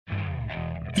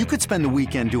You could spend the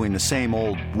weekend doing the same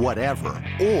old whatever,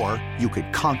 or you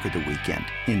could conquer the weekend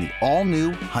in the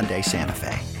all-new Hyundai Santa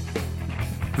Fe.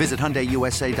 Visit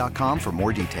HyundaiUSA.com for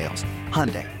more details.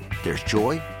 Hyundai, there's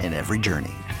joy in every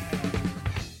journey.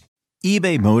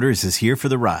 eBay Motors is here for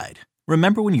the ride.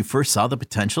 Remember when you first saw the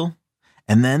potential?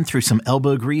 And then through some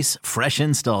elbow grease, fresh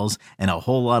installs, and a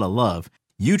whole lot of love,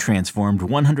 you transformed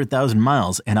 100,000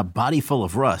 miles and a body full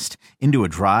of rust into a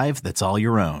drive that's all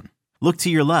your own. Look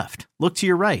to your left. Look to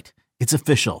your right. It's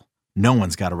official. No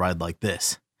one's got a ride like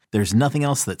this. There's nothing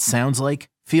else that sounds like,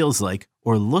 feels like,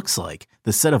 or looks like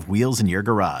the set of wheels in your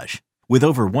garage. With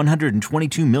over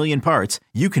 122 million parts,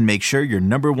 you can make sure your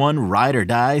number one ride or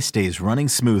die stays running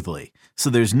smoothly.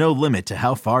 So there's no limit to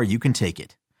how far you can take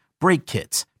it. Brake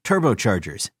kits,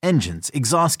 turbochargers, engines,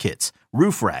 exhaust kits,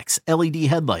 roof racks, LED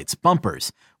headlights,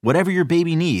 bumpers, whatever your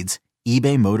baby needs,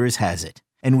 eBay Motors has it.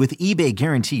 And with eBay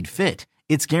Guaranteed Fit,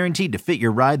 it's guaranteed to fit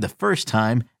your ride the first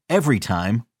time, every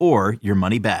time, or your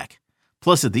money back.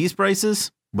 Plus, at these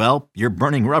prices, well, you're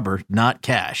burning rubber, not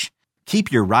cash. Keep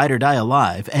your ride or die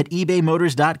alive at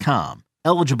ebaymotors.com.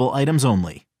 Eligible items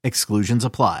only. Exclusions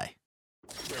apply.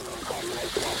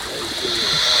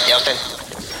 Houston,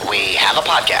 we have a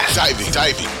podcast.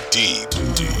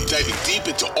 Diving deep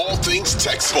into all things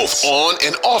Texas, both on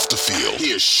and off the field.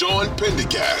 Here's Sean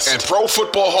Pendergast and Pro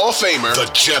Football Hall of Famer, the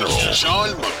General, John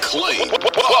McClain.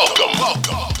 Welcome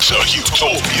to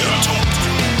Houtopia.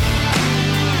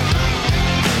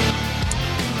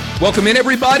 Welcome in,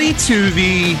 everybody, to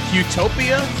the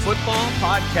Houtopia Football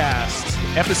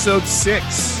Podcast, Episode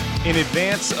 6, in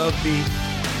advance of the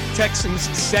Texans'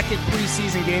 second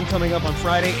preseason game coming up on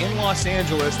Friday in Los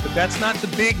Angeles. But that's not the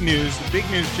big news. The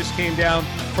big news just came down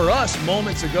for us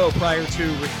moments ago prior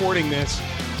to recording this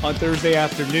on Thursday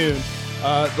afternoon.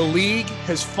 The league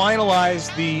has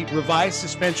finalized the revised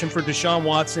suspension for Deshaun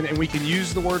Watson, and we can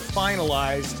use the word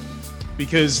finalized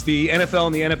because the NFL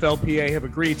and the NFLPA have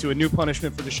agreed to a new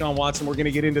punishment for Deshaun Watson. We're going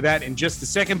to get into that in just a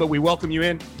second, but we welcome you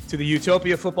in to the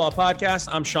Houtopia Football Podcast.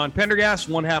 I'm Sean Pendergast,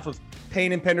 one half of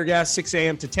Payne and Pendergast, 6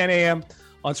 a.m. to 10 a.m.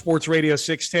 on Sports Radio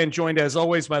 610, joined as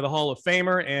always by the Hall of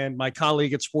Famer and my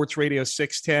colleague at Sports Radio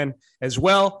 610 as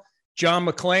well, John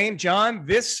McClain. John,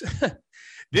 this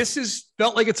has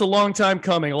felt like it's a long time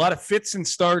coming, a lot of fits and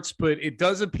starts, but it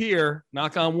does appear,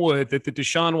 knock on wood, that the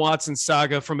Deshaun Watson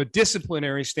saga from a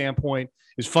disciplinary standpoint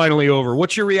is finally over.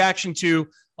 What's your reaction to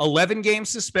 11-game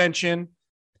suspension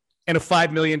and a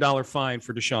 $5 million fine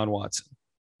for Deshaun Watson?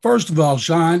 First of all,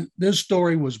 Sean, this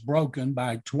story was broken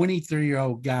by a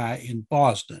 23-year-old guy in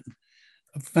Boston,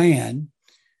 a fan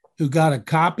who got a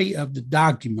copy of the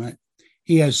document.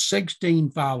 He has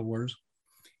 16 followers.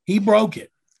 He broke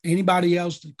it. Anybody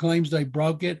else that claims they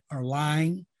broke it are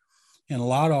lying, and a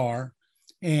lot are.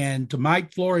 And to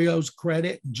Mike Florio's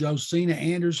credit, Josina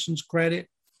Anderson's credit,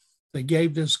 they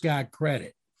gave this guy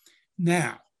credit.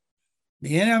 Now,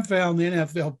 the NFL and the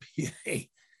NFLPA,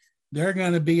 they're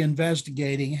going to be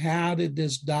investigating how did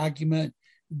this document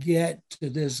get to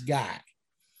this guy.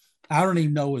 I don't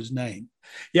even know his name.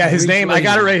 Yeah, his name, I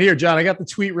got it right here, John. I got the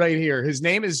tweet right here. His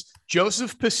name is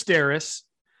Joseph Pisteris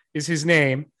is his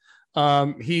name.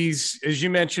 He's, as you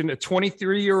mentioned, a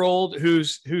 23-year-old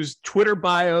whose Twitter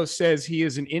bio says he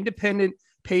is an independent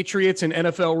Patriots and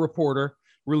NFL reporter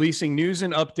releasing news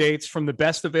and updates from the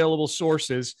best available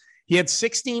sources. He had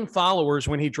 16 followers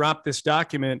when he dropped this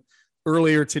document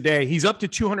earlier today. He's up to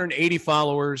 280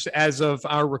 followers as of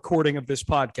our recording of this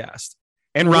podcast.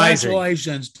 And rising.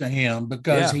 Congratulations to him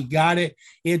because he got it.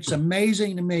 It's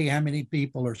amazing to me how many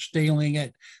people are stealing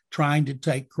it, trying to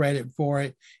take credit for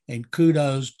it. And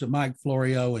kudos to Mike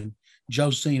Florio and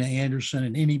Josina Anderson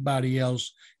and anybody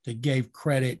else that gave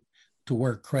credit to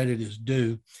where credit is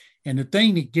due. And the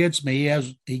thing that gets me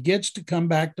is he gets to come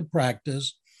back to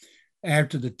practice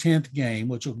after the 10th game,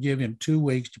 which will give him 2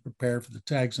 weeks to prepare for the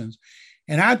Texans.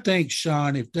 And I think,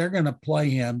 Sean, if they're going to play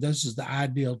him, this is the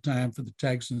ideal time for the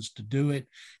Texans to do it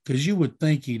because you would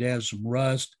think he'd have some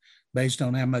rust based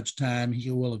on how much time he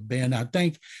will have been. I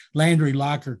think Landry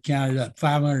Locker counted up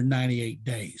 598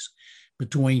 days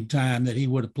between time that he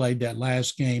would have played that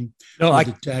last game for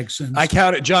the Texans. I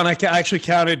counted, John, I actually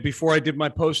counted before I did my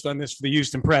post on this for the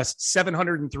Houston Press,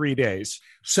 703 days.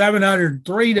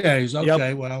 703 days. Okay,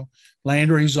 yep. Well,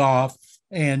 Landry's off.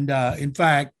 And in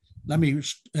fact, let me,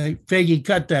 Figgy,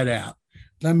 cut that out.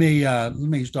 Let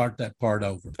me start that part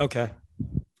over. Okay.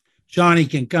 Johnny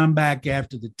can come back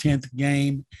after the 10th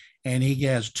game and he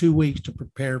has 2 weeks to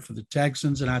prepare for the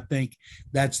Texans. And I think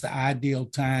that's the ideal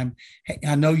time.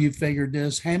 I know you figured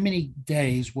this. How many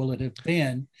days will it have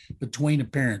been between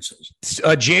appearances?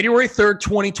 January 3rd,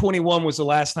 2021 was the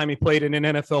last time he played in an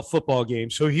NFL football game.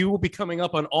 So he will be coming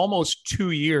up on almost 2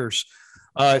 years,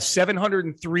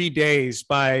 703 days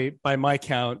by my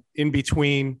count in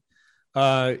between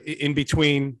football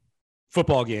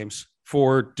games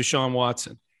for Deshaun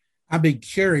Watson. I'd be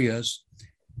curious.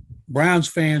 Browns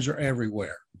fans are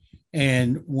everywhere.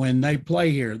 And when they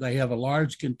play here, they have a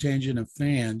large contingent of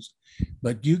fans.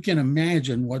 But you can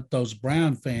imagine what those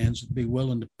Brown fans would be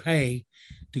willing to pay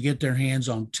to get their hands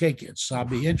on tickets. So I'll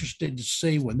be interested to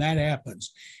see when that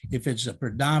happens, if it's a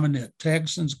predominant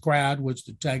Texans crowd, which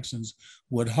the Texans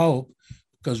would hope,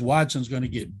 because Watson's going to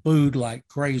get booed like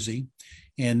crazy.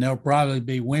 And there'll probably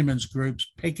be women's groups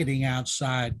picketing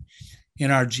outside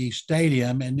NRG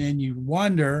Stadium. And then you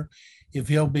wonder if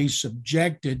he'll be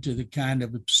subjected to the kind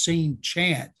of obscene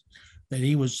chant that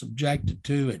he was subjected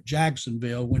to at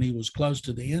Jacksonville when he was close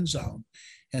to the end zone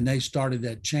and they started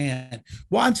that chant.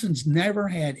 Watson's never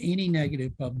had any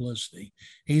negative publicity.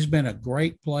 He's been a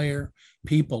great player.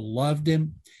 People loved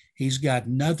him. He's got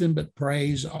nothing but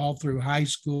praise all through high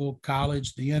school,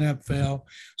 college, the NFL.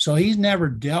 So he's never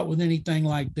dealt with anything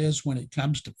like this when it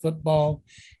comes to football.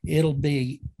 It'll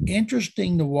be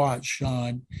interesting to watch,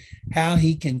 Sean, how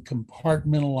he can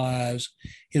compartmentalize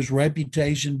his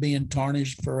reputation being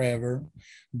tarnished forever,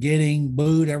 getting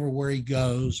booed everywhere he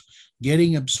goes,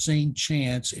 getting obscene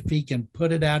chants, if he can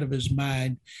put it out of his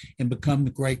mind and become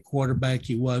the great quarterback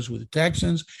he was with the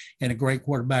Texans and a great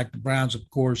quarterback the Browns, of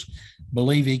course,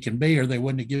 believe he can be, or they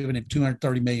wouldn't have given him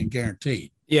 $230 million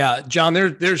guaranteed. Yeah, John,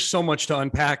 there's so much to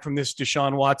unpack from this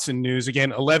Deshaun Watson news.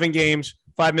 Again, 11 games,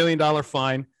 $5 million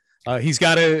fine. He's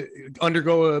got to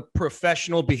undergo a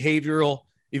professional behavioral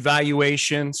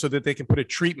evaluation so that they can put a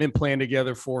treatment plan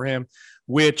together for him,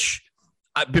 which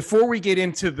before we get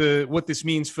into what this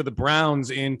means for the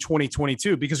Browns in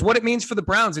 2022, because what it means for the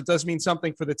Browns, it does mean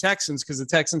something for the Texans because the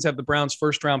Texans have the Browns'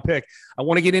 first-round pick. I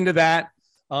want to get into that.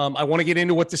 I want to get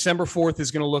into what December 4th is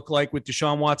going to look like with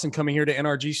Deshaun Watson coming here to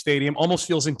NRG Stadium. Almost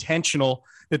feels intentional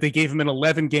that they gave him an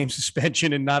 11-game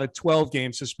suspension and not a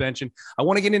 12-game suspension. I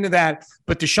want to get into that.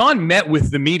 But Deshaun met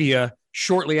with the media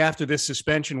shortly after this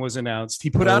suspension was announced. He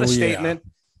put out a statement.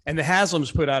 And the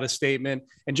Haslams put out a statement.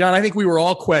 And, John, I think we were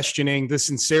all questioning the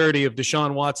sincerity of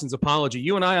Deshaun Watson's apology.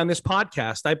 You and I on this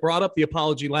podcast, I brought up the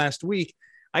apology last week.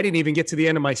 I didn't even get to the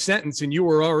end of my sentence, and you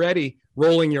were already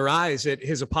rolling your eyes at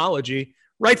his apology.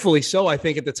 Rightfully so, I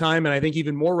think, at the time, and I think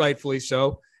even more rightfully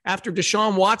so, after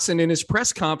Deshaun Watson in his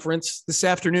press conference this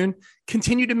afternoon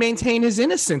continued to maintain his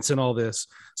innocence in all this.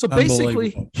 So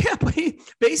basically,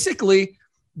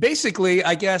 basically,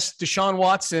 I guess Deshaun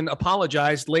Watson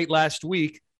apologized late last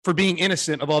week for being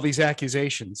innocent of all these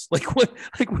accusations.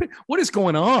 What is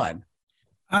going on?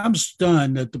 I'm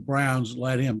stunned that the Browns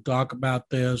let him talk about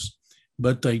this,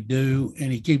 but they do.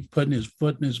 And he keeps putting his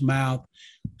foot in his mouth.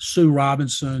 Sue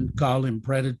Robinson called him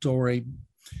predatory.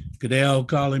 Goodell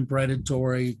called him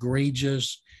predatory,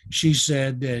 egregious. She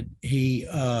said that he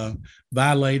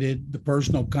violated the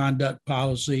personal conduct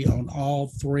policy on all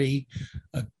three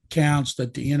counts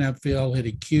that the NFL had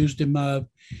accused him of.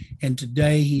 And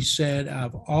today he said,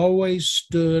 I've always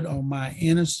stood on my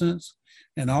innocence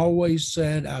and always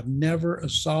said I've never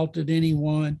assaulted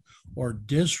anyone or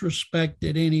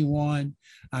disrespected anyone.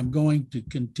 I'm going to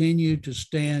continue to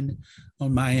stand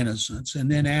on my innocence.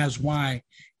 And then asked why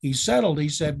he settled. He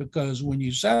said, because when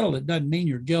you settle, it doesn't mean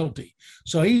you're guilty.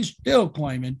 So he's still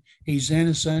claiming he's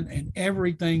innocent, and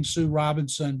everything Sue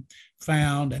Robinson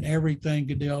found and everything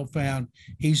Goodell found,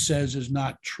 he says is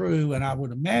not true. And I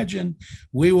would imagine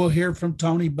we will hear from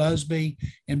Tony Busby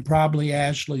and probably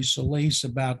Ashley Solis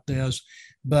about this.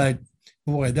 But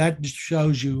boy, that just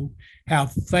shows you how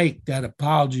fake that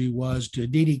apology was to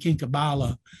Didi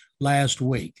Kinkabala last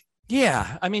week.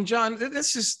 Yeah, I mean, John,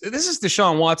 this is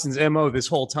Deshaun Watson's MO this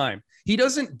whole time. He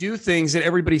doesn't do things that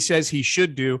everybody says he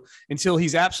should do until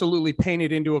he's absolutely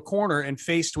painted into a corner and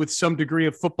faced with some degree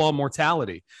of football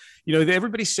mortality. You know,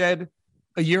 everybody said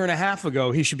a year and a half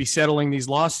ago he should be settling these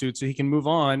lawsuits so he can move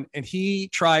on, and he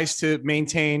tries to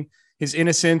maintain his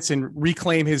innocence and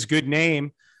reclaim his good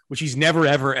name, which he's never,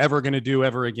 ever, ever going to do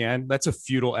ever again. That's a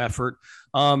futile effort.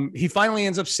 He finally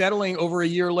ends up settling over a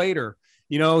year later.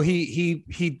 You know,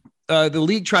 the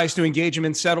league tries to engage him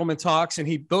in settlement talks,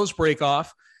 and those break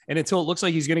off. And until it looks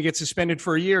like he's going to get suspended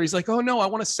for a year, he's like, oh no, I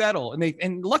want to settle.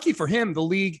 And lucky for him, the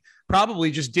league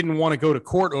probably just didn't want to go to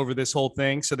court over this whole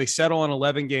thing. So they settle on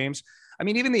 11 games. I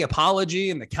mean, even the apology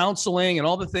and the counseling and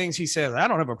all the things he says, I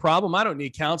don't have a problem. I don't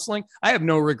need counseling. I have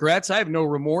no regrets. I have no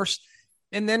remorse.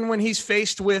 And then when he's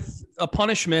faced with a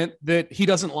punishment that he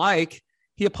doesn't like,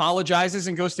 he apologizes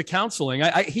and goes to counseling.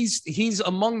 He's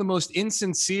among the most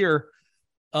insincere,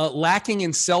 lacking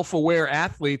in self-aware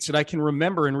athletes that I can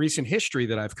remember in recent history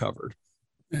that I've covered.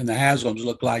 And the Haslams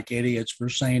look like idiots for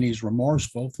saying he's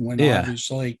remorseful when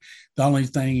obviously the only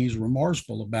thing he's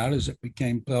remorseful about is it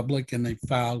became public and they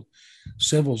filed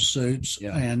civil suits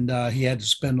and he had to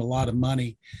spend a lot of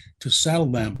money to settle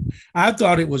them. I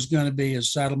thought it was going to be a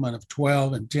settlement of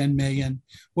 12 and 10 million.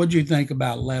 What do you think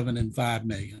about 11 and 5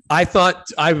 million? I thought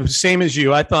I was same as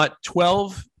you. I thought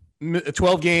 12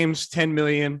 games, 10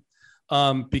 million.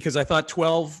 Because I thought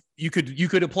 12, you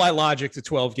could apply logic to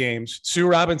 12 games. Sue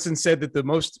Robinson said that the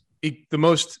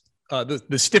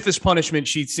stiffest punishment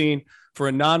she'd seen for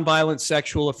a nonviolent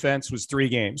sexual offense was 3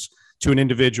 games to an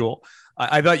individual.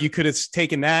 I thought you could have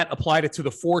taken that, applied it to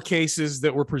the 4 cases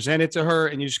that were presented to her,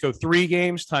 and you just go 3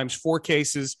 games times 4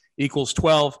 cases equals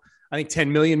 12. I think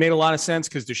 10 million made a lot of sense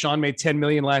because Deshaun made 10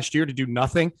 million last year to do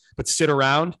nothing but sit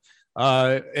around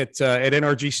at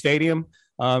NRG Stadium.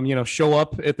 Show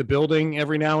up at the building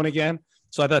every now and again.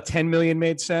 So I thought 10 million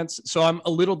made sense. So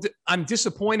I'm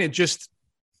disappointed,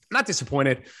 not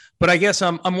disappointed, but I guess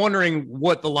I'm wondering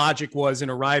what the logic was in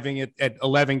arriving at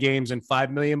 11 games and $5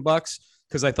 million,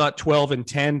 because I thought 12 and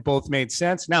 10 both made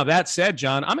sense. Now, that said,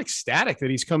 John, I'm ecstatic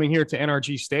that he's coming here to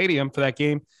NRG Stadium for that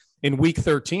game in week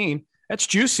 13. That's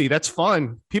juicy. That's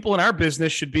fun. People in our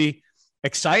business should be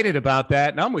excited about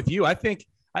that. And I'm with you. I think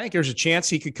there's a chance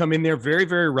he could come in there very,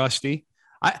 very rusty.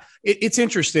 It's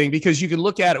interesting because you can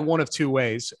look at it one of two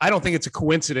ways. I don't think it's a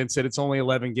coincidence that it's only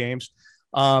 11 games.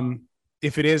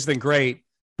 If it is, then great.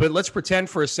 But let's pretend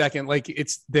for a second like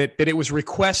it's that it was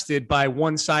requested by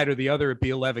one side or the other. It'd be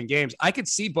 11 games. I could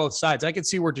see both sides. I could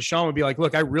see where Deshaun would be like,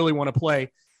 look, I really want to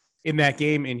play in that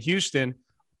game in Houston.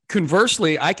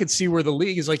 Conversely, I could see where the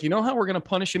league is like, you know how we're going to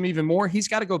punish him even more? He's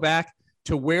got to go back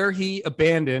to where he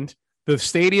abandoned the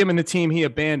stadium and the team he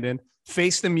abandoned,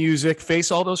 face the music,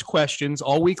 face all those questions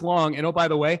all week long. And, oh, by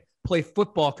the way, play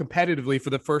football competitively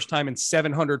for the first time in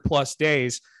 700 plus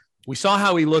days. We saw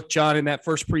how he looked, John, in that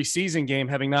first preseason game,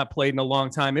 having not played in a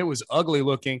long time. It was ugly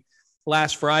looking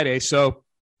last Friday. So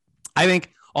I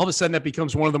think all of a sudden that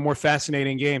becomes one of the more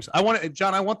fascinating games. I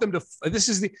want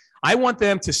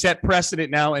them to set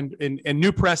precedent now and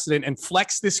new precedent and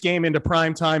flex this game into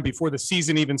prime time before the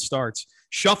season even starts.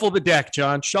 Shuffle the deck,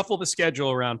 John. Shuffle the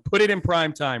schedule around. Put it in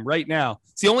prime time right now.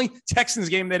 It's the only Texans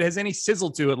game that has any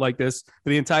sizzle to it like this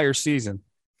for the entire season.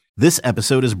 This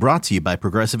episode is brought to you by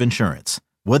Progressive Insurance.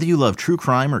 Whether you love true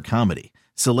crime or comedy,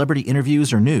 celebrity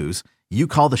interviews or news, you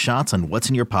call the shots on what's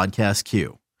in your podcast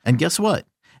queue. And guess what?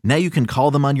 Now you can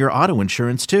call them on your auto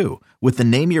insurance too with the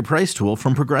Name Your Price tool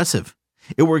from Progressive.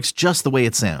 It works just the way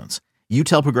it sounds. You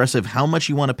tell Progressive how much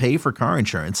you want to pay for car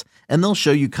insurance, and they'll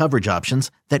show you coverage options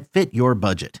that fit your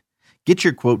budget. Get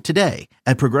your quote today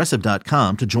at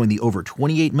Progressive.com to join the over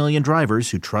 28 million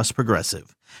drivers who trust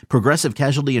Progressive. Progressive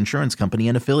Casualty Insurance Company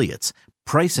and Affiliates.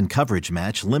 Price and coverage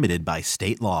match limited by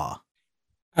state law.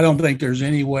 I don't think there's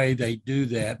any way they do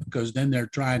that because then they're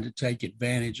trying to take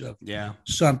advantage of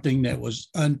something that was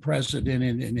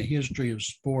unprecedented in the history of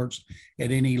sports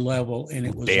at any level, and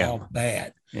it was all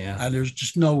bad. Yeah, there's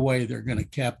just no way they're going to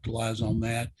capitalize on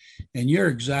that. And you're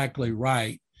exactly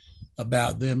right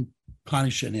about them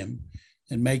punishing him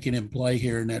and making him play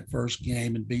here in that first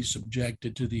game and be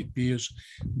subjected to the abuse.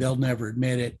 They'll never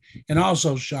admit it. And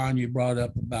also, Sean, you brought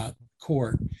up about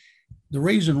court. The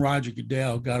reason Roger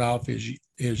Goodell got off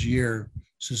his year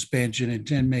suspension and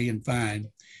 $10 million fine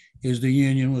is the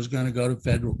union was going to go to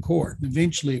federal court.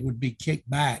 Eventually, it would be kicked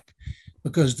back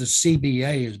because the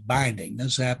CBA is binding.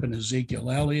 This happened to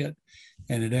Ezekiel Elliott,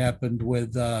 and it happened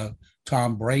with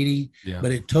Tom Brady,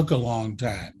 but it took a long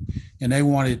time, and they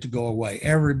wanted it to go away.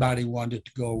 Everybody wanted it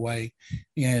to go away,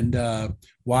 and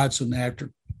Watson,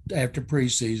 after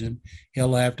preseason,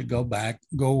 he'll have to go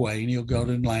away, and he'll go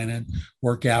to Atlanta and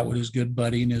work out with his good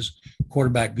buddy and his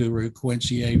quarterback guru,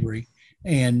 Quincy Avery,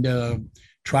 and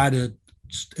try to,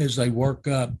 as they work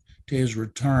up to his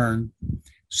return,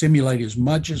 simulate as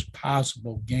much as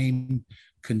possible game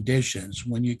conditions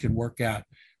when you can work out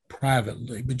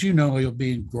privately. But he'll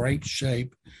be in great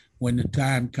shape when the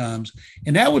time comes.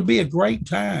 And that would be a great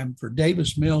time for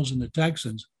Davis Mills and the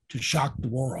Texans to shock the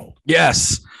world.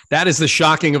 Yes, that is the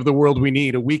shocking of the world we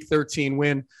need, a Week 13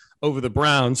 win over the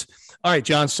Browns. All right,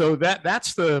 John, so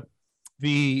that's the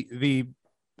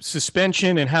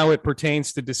suspension and how it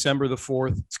pertains to December the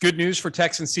 4th. It's good news for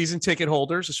Texans season ticket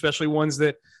holders, especially ones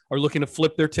that are looking to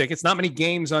flip their tickets. Not many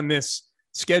games on this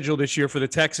schedule this year for the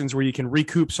Texans where you can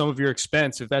recoup some of your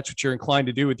expense if that's what you're inclined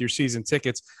to do with your season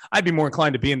tickets. I'd be more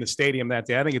inclined to be in the stadium that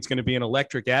day. I think it's going to be an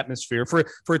electric atmosphere for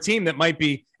a team that might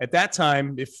be at that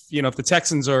time. If the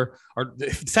Texans are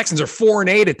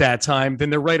 4-8 at that time, then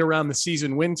they're right around the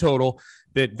season win total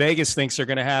that Vegas thinks they're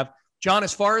going to have. John,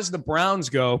 as far as the Browns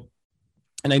go,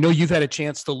 and I know you've had a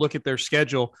chance to look at their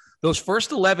schedule, those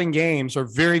first 11 games are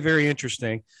very, very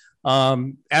interesting.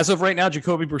 As of right now,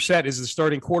 Jacoby Brissett is the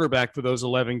starting quarterback for those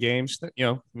 11 games.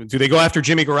 Do they go after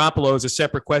Jimmy Garoppolo is a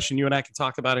separate question you and I can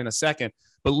talk about in a second.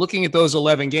 But looking at those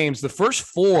 11 games, the first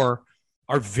 4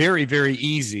 are very, very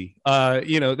easy.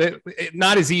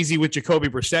 Not as easy with Jacoby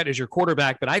Brissett as your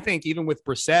quarterback, but I think even with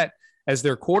Brissett as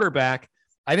their quarterback,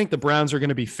 I think the Browns are going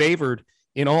to be favored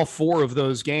in all 4 of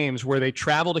those games where they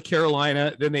travel to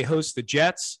Carolina, then they host the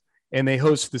Jets and they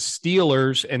host the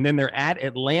Steelers, and then they're at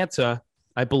Atlanta,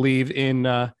 I believe,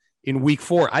 in week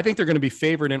 4. I think they're going to be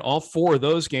favored in all 4 of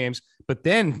those games. But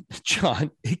then,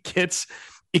 John, it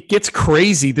gets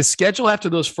crazy. The schedule after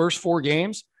those first 4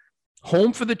 games: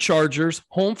 home for the Chargers,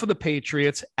 home for the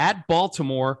Patriots, at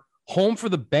Baltimore, home for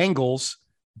the Bengals,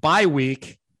 bye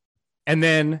week, and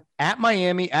then at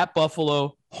Miami, at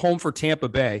Buffalo, home for Tampa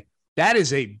Bay. That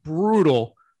is a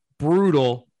brutal,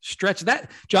 brutal stretch. That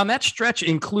stretch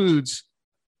includes,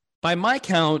 by my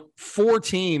count, 4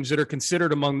 teams that are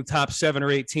considered among the top 7 or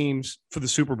 8 teams for the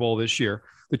Super Bowl this year: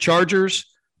 the Chargers,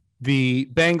 the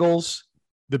Bengals,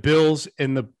 the Bills,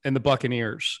 and the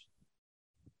Buccaneers.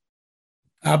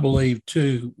 I believe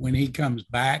too, when he comes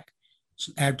back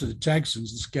after the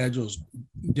Texans, the schedule is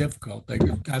difficult.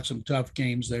 They've got some tough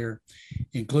games there,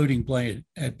 including playing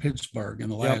at Pittsburgh in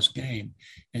the last game.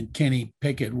 And Kenny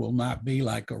Pickett will not be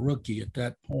like a rookie at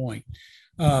that point.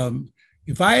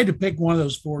 If I had to pick one of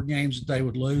those 4 games that they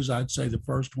would lose, I'd say the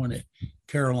first one at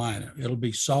Carolina. It'll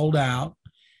be sold out,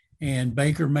 and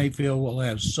Baker Mayfield will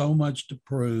have so much to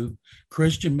prove.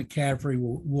 Christian McCaffrey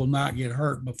will not get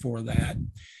hurt before that.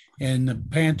 And the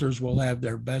Panthers will have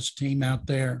their best team out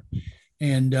there.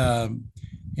 And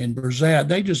Brissett,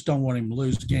 they just don't want him to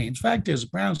lose the games. Fact is, the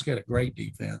Browns got a great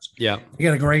defense. Yeah. They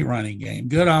got a great running game,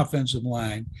 good offensive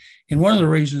line. And one of the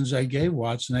reasons they gave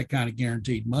Watson that kind of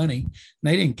guaranteed money, and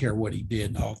they didn't care what he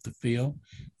did off the field,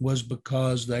 was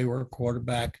because they were a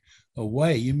quarterback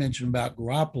away. You mentioned about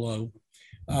Garoppolo.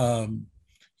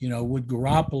 With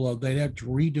Garoppolo, they'd have to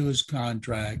redo his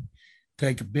contract,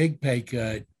 take a big pay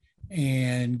cut,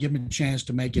 and give him a chance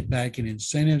to make it back in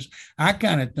incentives. I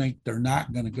kind of think they're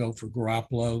not going to go for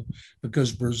Garoppolo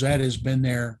because Brissett has been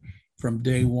there from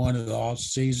day one of the off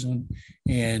season,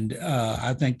 and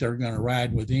I think they're going to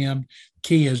ride with him.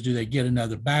 Key is, do they get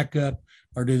another backup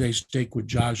or do they stick with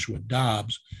Joshua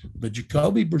Dobbs? But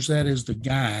Jacoby Brissett is the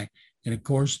guy, and of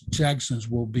course the Texans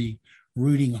will be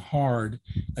rooting hard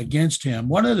against him.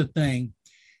 One other thing,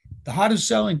 the hottest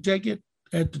selling ticket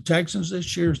at the Texans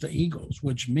this year is the Eagles,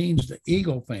 which means the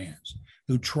Eagle fans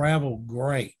who travel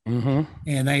great. Mm-hmm.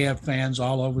 And they have fans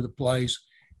all over the place.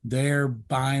 They're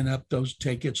buying up those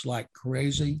tickets like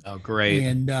crazy. Oh, great.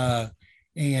 And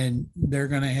they're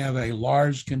going to have a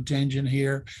large contingent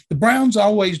here. The Browns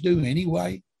always do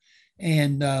anyway.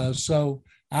 And so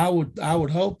I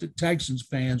would hope that Texans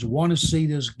fans want to see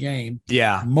this game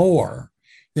more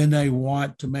than they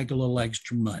want to make a little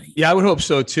extra money. Yeah, I would hope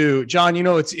so too. John,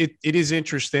 it is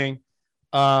interesting.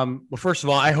 Well, first of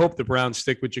all, I hope the Browns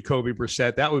stick with Jacoby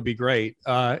Brissett. That would be great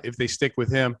if they stick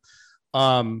with him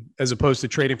as opposed to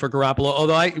trading for Garoppolo.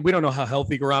 Although we don't know how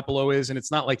healthy Garoppolo is, and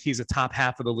it's not like he's a top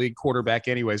half of the league quarterback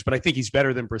anyways, but I think he's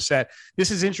better than Brissett.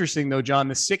 This is interesting though, John.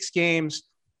 The 6 games,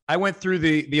 I went through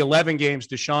the 11 games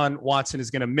Deshaun Watson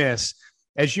is going to miss.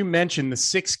 As you mentioned, the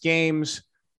 6 games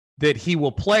that he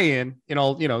will play in,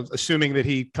 assuming that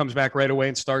he comes back right away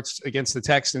and starts against the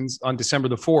Texans on December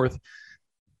the 4th.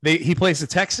 He plays the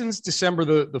Texans December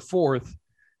the 4th,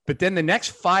 but then the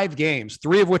next 5 games,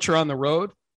 3 of which are on the road,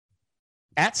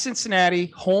 at Cincinnati,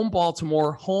 home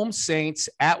Baltimore, home Saints,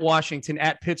 at Washington,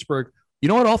 at Pittsburgh. You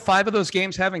know what all 5 of those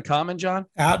games have in common, John?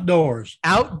 Outdoors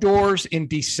in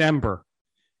December.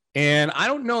 And I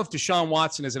don't know if Deshaun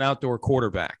Watson is an outdoor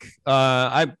quarterback.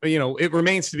 It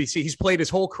remains to be seen. He's played his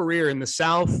whole career in the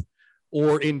South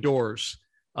or indoors.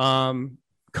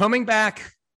 Coming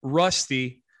back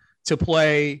rusty to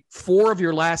play 4 of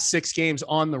your last 6 games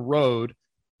on the road,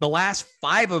 the last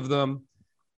 5 of them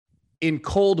in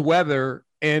cold weather,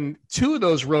 and 2 of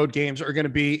those road games are going to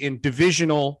be in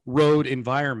divisional road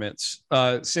environments.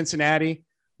 Cincinnati,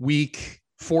 week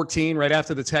 14, right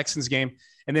after the Texans game.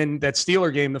 And then that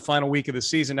Steeler game, the final week of the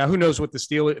season. Now, who knows what the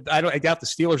Steelers? I doubt the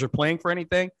Steelers are playing for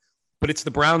anything, but it's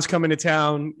the Browns coming to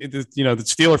town. The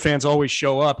Steeler fans always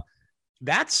show up.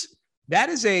 That's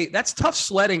that's tough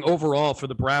sledding overall for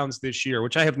the Browns this year,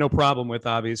 which I have no problem with,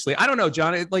 obviously. I don't know,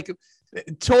 John,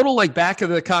 total back of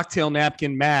the cocktail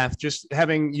napkin math, just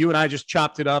having you and I just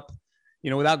chopped it up,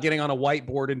 without getting on a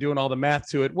whiteboard and doing all the math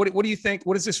to it. What do you think?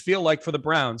 What does this feel like for the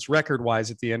Browns record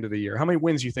wise at the end of the year? How many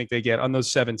wins do you think they get on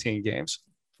those 17 games?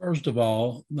 First of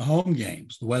all, the home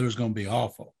games, the weather's going to be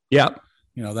awful. Yeah.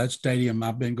 That stadium,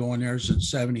 I've been going there since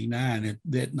 79. It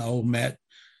didn't old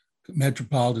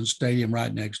Metropolitan Stadium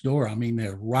right next door. I mean,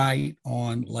 they're right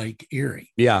on Lake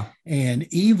Erie. Yeah.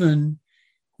 And even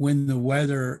when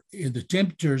the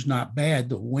temperature is not bad,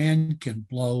 the wind can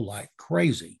blow like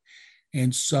crazy.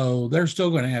 And so they're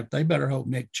still going to they better hope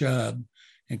Nick Chubb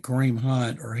and Kareem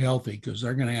Hunt are healthy, because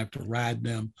they're going to have to ride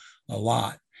them a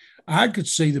lot. I could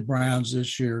see the Browns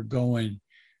this year going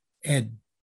at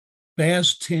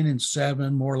best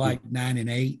 10-7, more like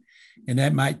 9-8. And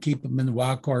that might keep them in the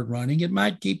wild card running. It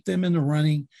might keep them in the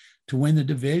running to win the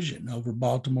division over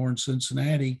Baltimore and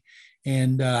Cincinnati.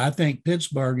 And I think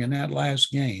Pittsburgh in that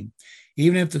last game,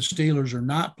 even if the Steelers are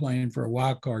not playing for a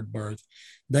wild card berth,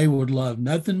 they would love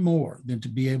nothing more than to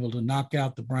be able to knock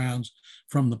out the Browns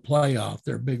from the playoff,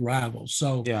 their big rivals.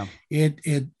 So yeah, it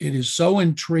is so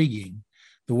intriguing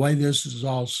the way this is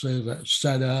all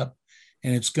set up,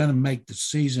 and it's going to make the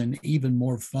season even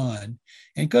more fun.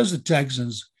 And because the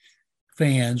Texans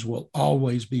fans will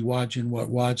always be watching what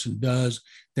Watson does,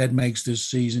 that makes this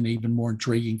season even more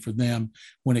intriguing for them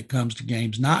when it comes to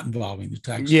games not involving the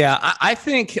Texans. Yeah, I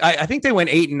think they went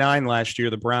 8-9 last year,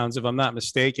 the Browns, if I'm not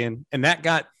mistaken, and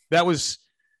that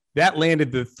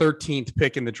landed the 13th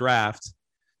pick in the draft.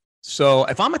 So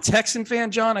if I'm a Texan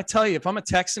fan, John, I tell you, if I'm a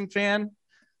Texan fan,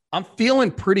 I'm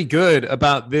feeling pretty good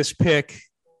about this pick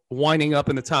winding up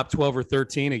in the top 12 or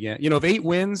 13 again. If 8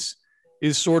 wins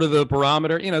is sort of the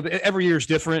barometer. Every year is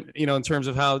different, in terms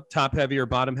of how top heavy or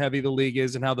bottom heavy the league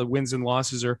is and how the wins and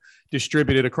losses are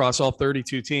distributed across all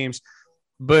 32 teams.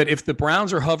 But if the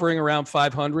Browns are hovering around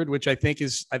 500, which I think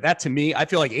is that, to me, I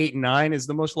feel like 8-9 is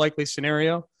the most likely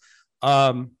scenario.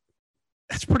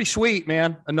 That's pretty sweet,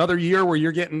 man. Another year where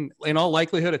you're getting, in all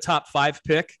likelihood, a top 5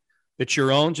 pick that's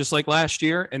your own, just like last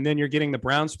year. And then you're getting the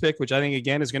Browns pick, which I think,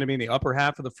 again, is going to be in the upper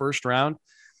half of the first round.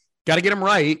 Got to get them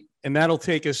right. And that'll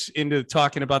take us into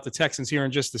talking about the Texans here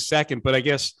in just a second. But I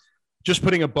guess just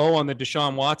putting a bow on the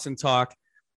Deshaun Watson talk,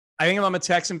 I think if I'm a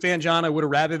Texan fan, John, I would have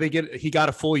rather he got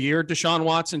a full year, Deshaun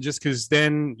Watson, just because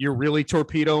then you're really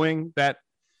torpedoing that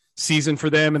season for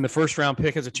them. And the first round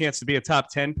pick has a chance to be a top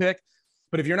 10 pick.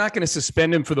 But if you're not going to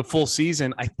suspend him for the full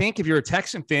season, I think if you're a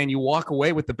Texan fan, you walk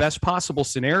away with the best possible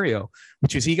scenario,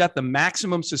 which is he got the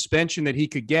maximum suspension that he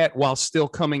could get while still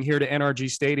coming here to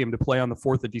NRG Stadium to play on the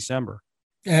 4th of December.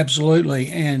 Absolutely.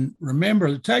 And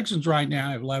remember, the Texans right now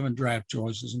have 11 draft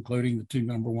choices, including the 2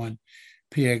 number 1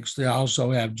 picks. They also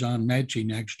have John Mechie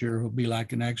next year, who'll be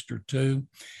like an extra 2.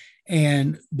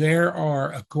 And there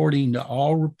are, according to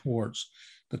all reports,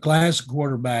 the class of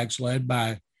quarterbacks led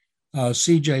by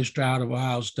C.J. Stroud of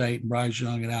Ohio State and Bryce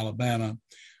Young at Alabama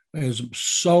is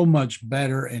so much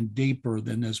better and deeper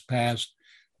than this past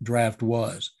draft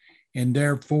was. And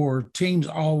therefore, teams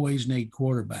always need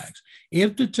quarterbacks.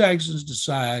 If the Texans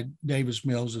decide Davis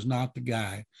Mills is not the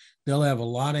guy, they'll have a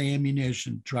lot of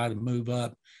ammunition to try to move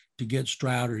up to get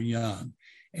Stroud or Young.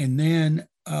 And then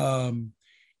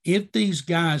if these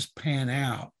guys pan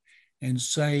out and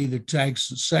say the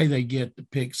Texans, say they get the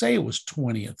pick, say it was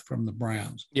 20th from the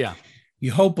Browns. Yeah.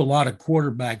 You hope a lot of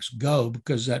quarterbacks go,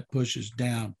 because that pushes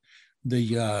down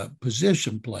the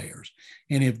position players.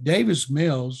 And if Davis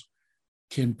Mills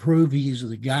can prove he's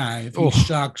the guy, if he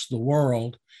shocks the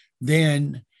world,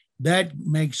 then that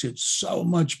makes it so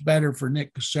much better for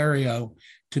Nick Caserio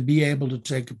to be able to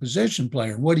take a position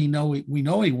player. What do you know? We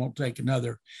know he won't take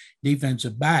another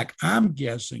defensive back. I'm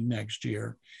guessing next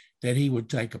year that he would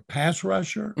take a pass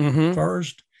rusher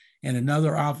first and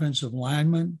another offensive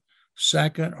lineman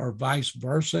second, or vice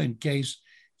versa, in case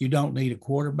you don't need a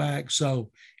quarterback.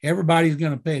 So everybody's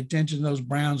going to pay attention to those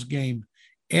Browns game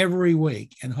every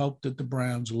week and hope that the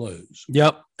Browns lose.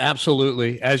 Yep,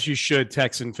 absolutely. As you should,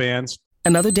 Texan fans.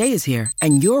 Another day is here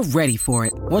and you're ready for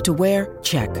it. What to wear?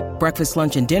 Check. Breakfast,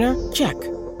 lunch, and dinner? Check.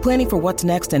 Planning for what's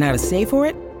next and how to save for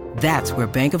it? That's where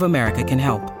Bank of America can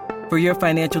help. For your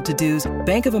financial to-dos,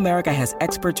 Bank of America has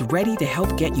experts ready to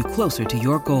help get you closer to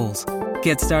your goals.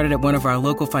 Get started at one of our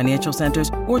local financial centers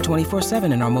or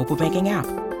 24/7 in our mobile banking app.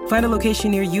 Find a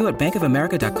location near you at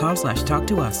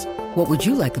bankofamerica.com/talktous. What would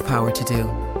you like the power to do?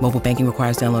 Mobile banking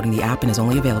requires downloading the app and is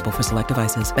only available for select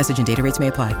devices. Message and data rates may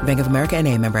apply. Bank of America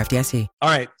N.A., member FDIC. All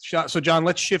right. So, John,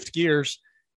 let's shift gears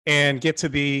and get to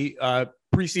the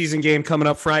preseason game coming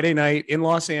up Friday night in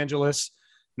Los Angeles,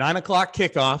 9:00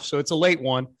 kickoff. So it's a late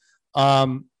one.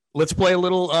 Let's play a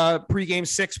little pregame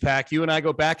six-pack. You and I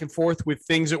go back and forth with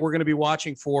things that we're going to be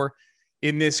watching for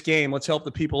in this game. Let's help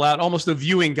the people out. Almost a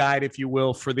viewing guide, if you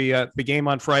will, for the game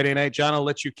on Friday night. John, I'll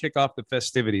let you kick off the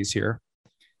festivities here.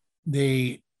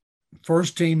 The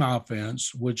first team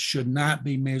offense, which should not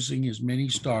be missing as many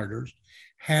starters,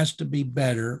 has to be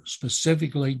better,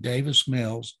 specifically Davis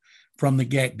Mills, from the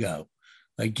get-go.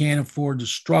 They can't afford to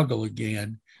struggle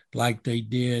again like they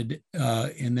did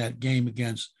in that game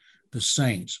against the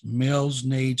Saints. Mills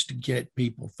needs to get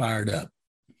people fired up.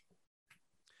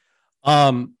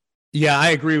 Yeah, I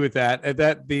agree with that.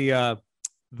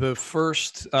 The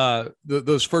first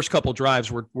those first couple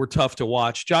drives were tough to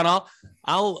watch. John,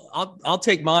 I'll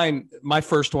take my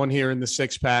first one here in the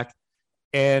six pack,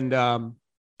 and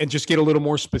just get a little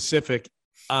more specific.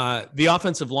 The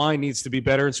offensive line needs to be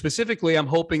better, and specifically, I'm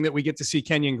hoping that we get to see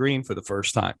Kenyon Green for the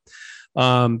first time.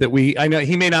 I know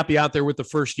he may not be out there with the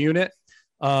first unit,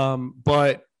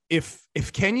 but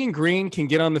if Kenyon Green can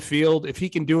get on the field, if he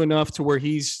can do enough to where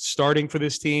he's starting for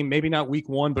this team, maybe not week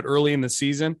one, but early in the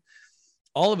season,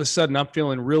 all of a sudden I'm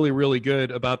feeling really, really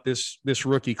good about this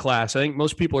rookie class. I think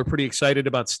most people are pretty excited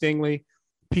about Stingley.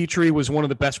 Petrie was one of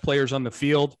the best players on the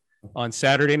field on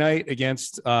Saturday night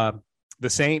against the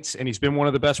Saints, and he's been one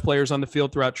of the best players on the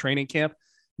field throughout training camp.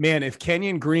 Man, if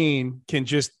Kenyon Green can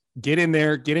just get in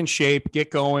there, get in shape,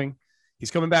 get going. He's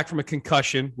coming back from a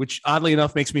concussion, which oddly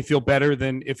enough makes me feel better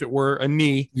than if it were a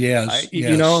knee. Yes.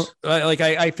 You know,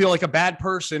 I feel like a bad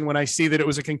person when I see that it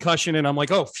was a concussion and I'm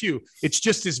like, oh, phew, it's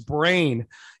just his brain,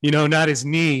 not his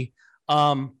knee.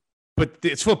 But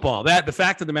it's football. The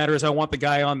fact of the matter is I want the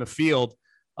guy on the field.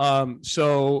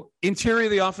 So interior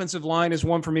of the offensive line is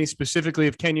one for me, specifically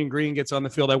if Kenyon Green gets on the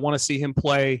field. I want to see him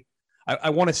play. I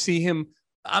want to see him.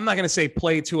 I'm not going to say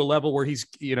play to a level where he's,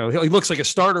 he looks like a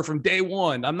starter from day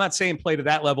one. I'm not saying play to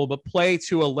that level, but play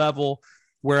to a level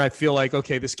where I feel like,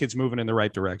 okay, this kid's moving in the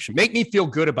right direction. Make me feel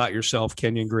good about yourself,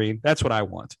 Kenyon Green. That's what I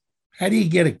want. How do you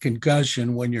get a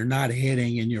concussion when you're not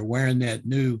hitting and you're wearing that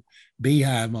new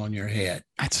beehive on your head?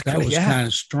 That was kind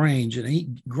of strange.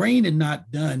 And Green had not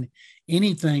done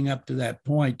anything up to that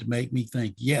point to make me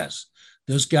think, yes,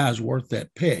 this guy's worth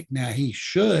that pick. Now, he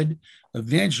should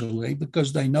eventually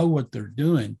because they know what they're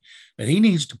doing, but he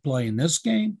needs to play in this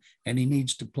game and he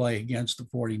needs to play against the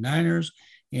 49ers,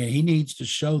 and he needs to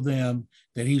show them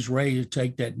that he's ready to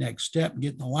take that next step and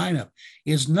get in the lineup.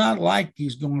 It's not like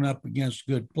he's going up against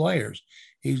good players.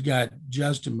 He's got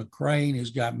Justin McCrane,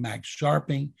 he's got Max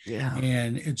Sharping,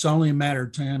 and it's only a matter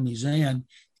of time he's in.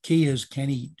 Key is, can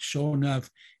he show enough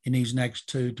in these next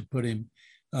two to put him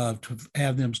to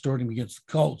have them starting against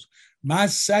the Colts? My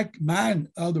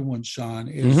other one, Sean,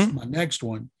 is my next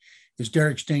one is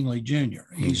Derek Stingley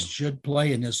Jr. He should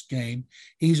play in this game.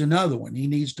 He's another one. He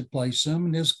needs to play some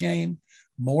in this game,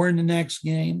 more in the next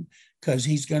game, because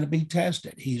he's going to be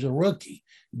tested. He's a rookie.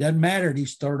 It doesn't matter.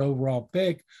 He's third overall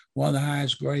pick, one of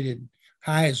the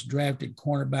highest drafted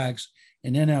cornerbacks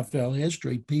in NFL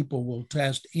history. People will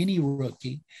test any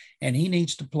rookie, and he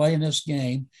needs to play in this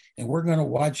game, and we're going to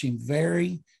watch him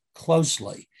very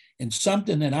closely. And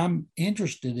something that I'm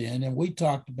interested in, and we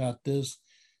talked about this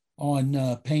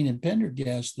on Payne and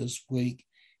Pendergast this week,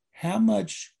 how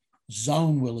much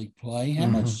zone will he play? How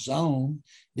much zone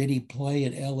did he play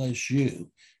at LSU,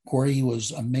 where he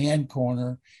was a man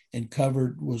corner and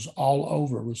was all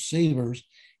over receivers?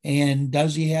 And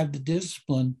does he have the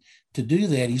discipline to do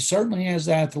that? He certainly has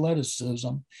the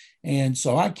athleticism. And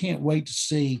so I can't wait to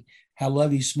see how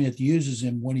Lovie Smith uses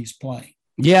him when he's playing.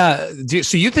 Yeah.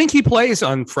 So you think he plays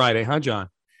on Friday, huh, John?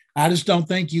 I just don't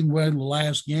think you can win the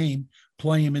last game,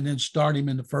 play him, and then start him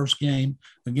in the first game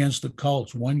against the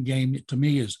Colts. One game, to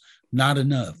me, is not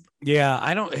enough. Yeah,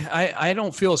 I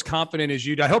don't feel as confident as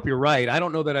you do. I hope you're right. I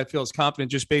don't know that I feel as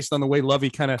confident just based on the way Lovie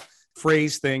kind of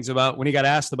phrased things about when he got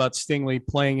asked about Stingley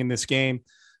playing in this game.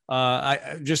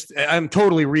 I'm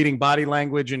totally reading body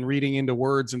language and reading into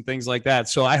words and things like that.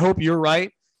 So I hope you're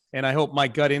right. And I hope my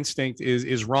gut instinct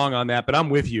is wrong on that, but I'm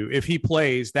with you. If he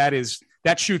plays, that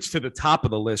shoots to the top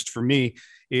of the list for me,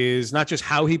 is not just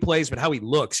how he plays, but how he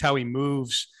looks, how he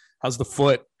moves, how's the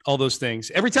foot, all those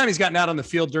things. Every time he's gotten out on the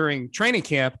field during training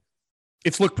camp,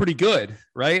 it's looked pretty good,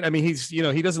 right? I mean,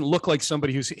 he doesn't look like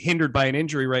somebody who's hindered by an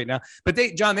injury right now, but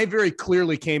they very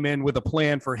clearly came in with a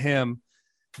plan for him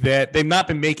that they've not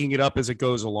been making it up as it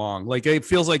goes along. Like, it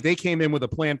feels like they came in with a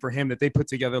plan for him that they put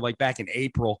together like back in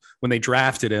April when they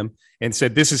drafted him and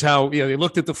said, this is how, they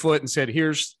looked at the foot and said,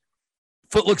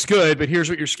 foot looks good, but here's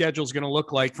what your schedule is going to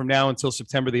look like from now until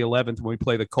September the 11th when we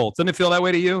play the Colts. Doesn't it feel that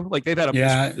way to you? Like they've had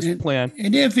a plan.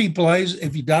 And if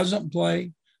he doesn't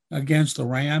play against the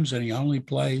Rams and he only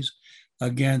plays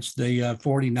against the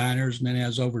 49ers and then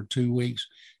has over 2 weeks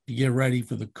to get ready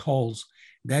for the Colts.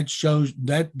 That shows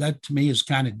that to me is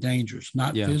kind of dangerous,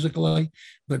 not physically,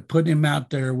 but putting him out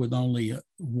there with only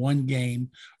one game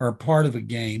or a part of a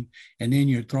game, and then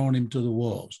you're throwing him to the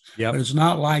wolves. But it's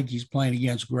not like he's playing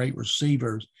against great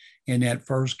receivers in that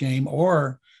first game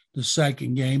or the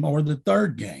second game or the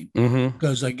third game,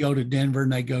 because they go to Denver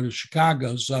and they go to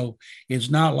Chicago. So it's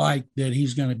not like that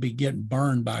he's going to be getting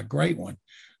burned by a great one.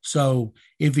 So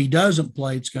if he doesn't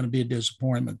play, it's going to be a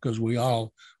disappointment because we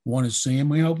all want to see him.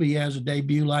 We hope he has a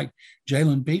debut like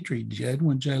Jalen Petrie did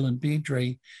when Jalen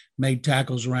Petrie made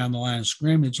tackles around the line of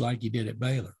scrimmage like he did at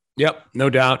Baylor. Yep,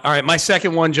 no doubt. All right, my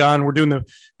second one, John, we're doing the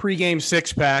pregame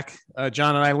six-pack.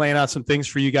 John and I laying out some things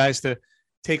for you guys to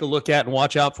take a look at and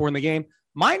watch out for in the game.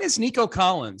 Mine is Nico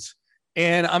Collins,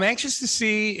 and I'm anxious to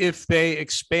see if they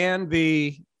expand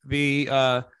the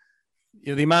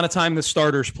amount of time the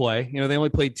starters play. They only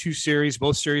played 2 series.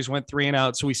 Both series went 3 and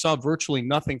out. So we saw virtually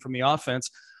nothing from the offense.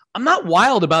 I'm not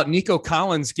wild about Nico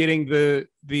Collins getting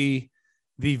the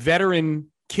veteran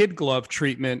kid glove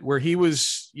treatment where he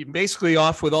was basically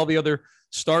off with all the other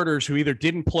starters who either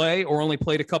didn't play or only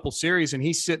played a couple series. And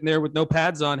he's sitting there with no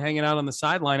pads on, hanging out on the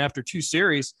sideline after 2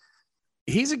 series.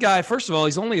 He's a guy, first of all,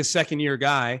 he's only a second-year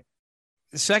guy.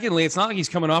 Secondly, it's not like he's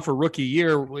coming off a rookie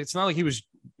year. It's not like he was,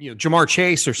 Jamar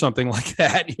Chase or something like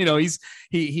that.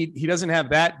 He doesn't have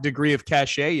that degree of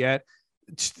cachet yet.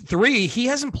 3, he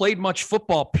hasn't played much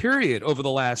football, period, over the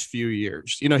last few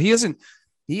years.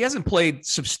 He hasn't played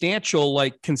substantial,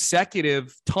 like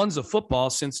consecutive tons of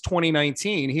football since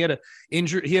 2019. He had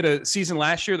a season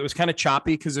last year that was kind of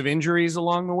choppy because of injuries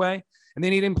along the way. And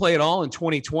then he didn't play at all in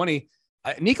 2020.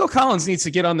 Nico Collins needs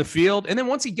to get on the field. And then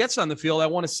once he gets on the field, I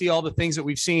want to see all the things that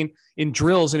we've seen in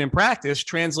drills and in practice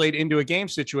translate into a game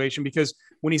situation, because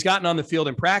when he's gotten on the field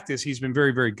in practice, he's been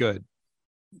very, very good.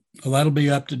 Well, that'll be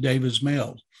up to Davis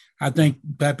Mills. I think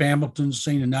Pep Hamilton's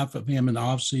seen enough of him in the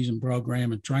offseason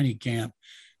program and training camp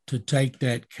to take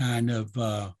that kind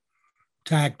of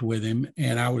tact with him.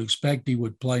 And I would expect he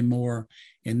would play more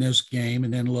in this game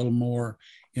and then a little more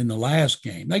in the last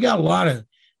game. They got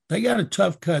a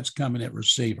tough cuts coming at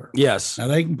receiver. Yes. Now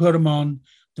they can put him on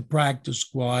the practice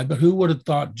squad, but who would have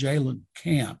thought Jalen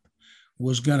Camp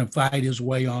was going to fight his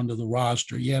way onto the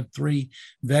roster? You have 3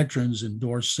 veterans in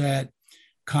Dorsett,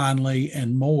 Conley,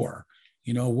 and Moore.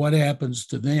 What happens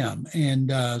to them?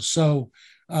 And so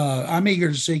I'm eager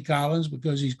to see Collins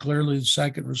because he's clearly the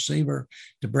second receiver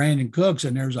to Brandon Cooks,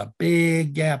 and there's a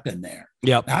big gap in there.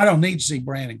 Yep. Now, I don't need to see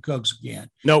Brandon Cooks again.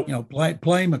 Nope.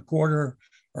 Play him a quarter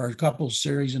or a couple of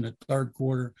series in the third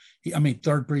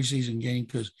preseason game,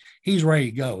 because he's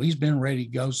ready to go. He's been ready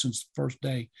to go since the first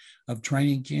day of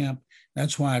training camp.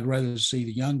 That's why I'd rather see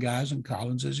the young guys, and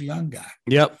Collins is a young guy.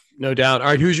 Yep, no doubt. All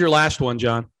right, who's your last one,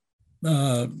 John?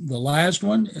 The last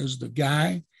one is the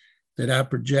guy that I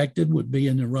projected would be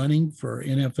in the running for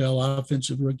NFL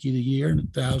Offensive Rookie of the Year and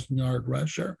 1,000-yard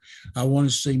rusher. I want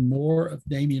to see more of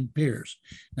Dameon Pierce.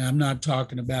 Now, I'm not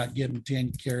talking about giving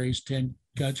 10 carries, 10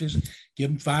 catches, give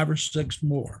him 5 or 6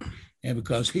 more. And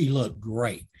because he looked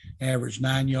great, averaged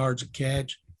 9 yards a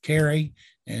carry,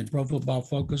 and Pro Football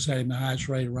Focus had him the highest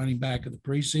rated running back of the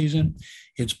preseason.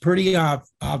 It's pretty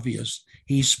obvious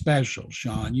he's special,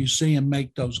 Sean. You see him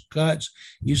make those cuts.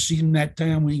 You see him that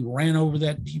time when he ran over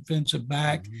that defensive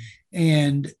back,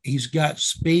 and he's got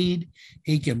speed.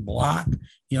 He can block,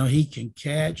 he can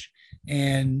catch,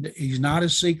 and he's not a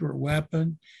secret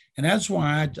weapon. And that's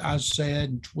why I said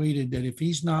and tweeted that if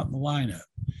he's not in the lineup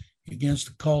against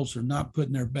the Colts, they're not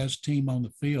putting their best team on the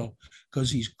field,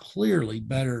 because he's clearly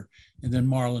better than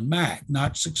Marlon Mack.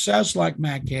 Not success like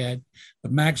Mack had,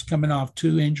 but Mack's coming off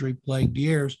 2 injury-plagued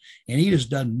years, and he just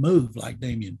doesn't move like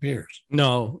Dameon Pierce.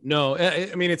 No.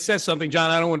 I mean, it says something,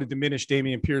 John. I don't want to diminish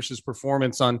Dameon Pierce's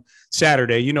performance on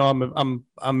Saturday. I'm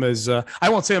as I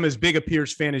won't say I'm as big a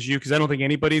Pierce fan as you, because I don't think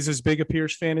anybody's as big a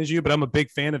Pierce fan as you, but I'm a big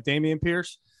fan of Dameon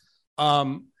Pierce.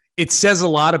 It says a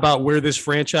lot about where this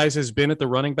franchise has been at the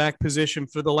running back position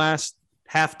for the last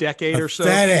half decade or so.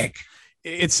 Pathetic.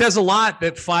 It says a lot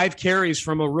that 5 carries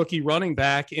from a rookie running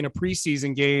back in a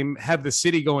preseason game have the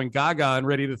city going gaga and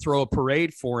ready to throw a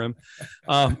parade for him,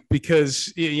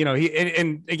 because he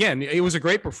again, it was a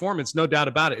great performance, no doubt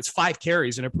about it. It's 5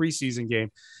 carries in a preseason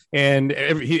game, and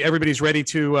everybody's ready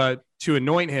to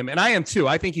anoint him, and I am too.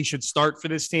 I think he should start for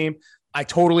this team. I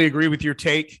totally agree with your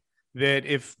take that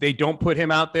if they don't put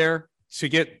him out there to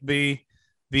get the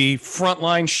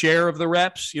frontline share of the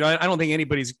reps, I don't think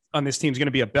anybody's on this team is going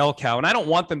to be a bell cow, and I don't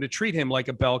want them to treat him like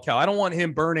a bell cow. I don't want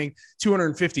him burning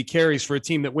 250 carries for a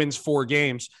team that wins 4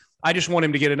 games. I just want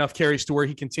him to get enough carries to where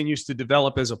he continues to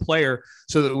develop as a player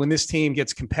so that when this team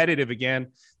gets competitive again,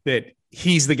 that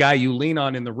he's the guy you lean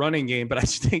on in the running game. But I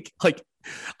just think, like,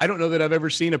 I don't know that I've ever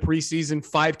seen a preseason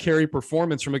 5-carry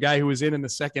performance from a guy who was in the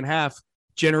second half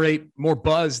generate more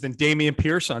buzz than Dameon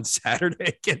Pierce on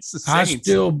Saturday against the Saints. I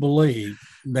still believe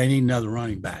they need another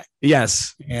running back.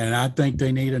 Yes. And I think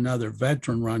they need another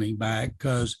veteran running back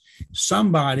because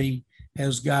somebody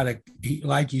has got to,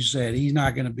 like you said, he's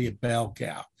not going to be a bell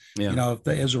cow. Yeah. You know, if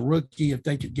they, as a rookie, if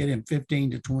they could get him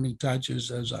 15 to 20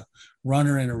 touches as a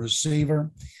runner and a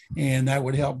receiver, and that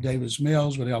would help Davis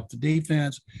Mills, would help the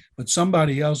defense. But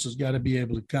somebody else has got to be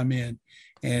able to come in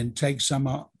and take some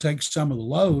of the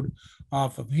load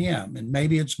off of him. And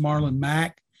maybe it's Marlon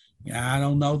Mack. You know, I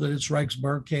don't know that it's Rex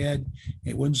Burkhead.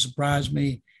 It wouldn't surprise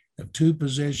me. Of two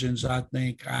positions, I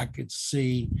think I could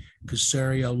see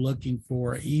Caserio looking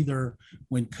for either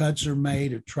when cuts are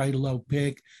made, a trade a low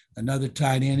pick, another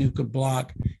tight end who could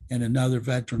block, and another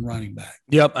veteran running back.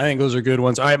 Yep, I think those are good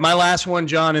ones. All right, my last one,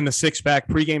 John, in the six-pack,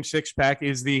 pregame six-pack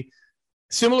is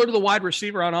similar to the wide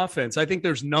receiver on offense. I think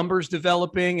there's numbers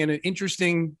developing and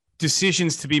interesting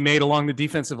decisions to be made along the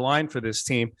defensive line for this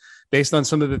team based on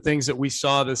some of the things that we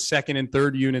saw the second and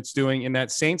third units doing in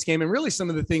that Saints game and really some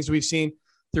of the things we've seen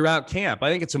throughout camp. I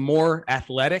think it's a more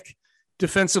athletic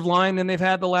defensive line than they've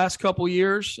had the last couple of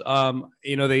years.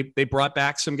 You know, they brought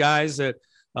back some guys that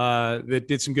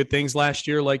did some good things last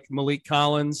year, like Malik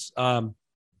Collins. You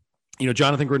know,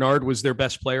 Jonathan Grenard was their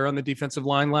best player on the defensive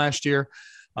line last year.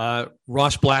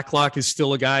 Ross Blacklock is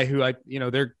still a guy who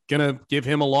they're going to give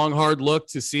him a long, hard look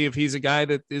to see if he's a guy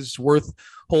that is worth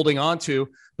holding on to.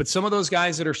 But some of those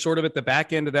guys that are sort of at the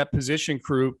back end of that position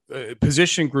group,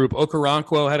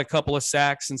 Okoronkwo had a couple of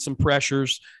sacks and some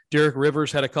pressures. Derek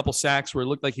Rivers had a couple sacks where it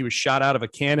looked like he was shot out of a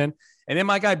cannon. And then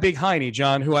my guy, Big Heine,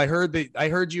 John, who I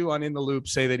heard you on In the Loop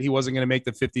say that he wasn't going to make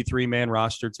the 53-man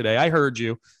roster today. I heard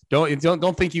you.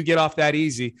 Don't think you get off that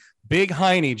easy. Big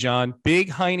Heine, John.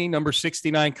 Big Heine, number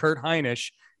 69, Kurt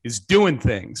Heinisch, is doing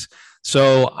things.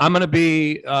 So I'm going to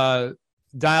be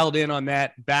dialed in on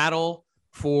that battle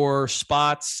for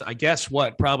spots, I guess,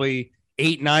 probably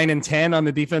 8, 9, and 10 on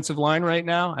the defensive line right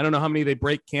now. I don't know how many they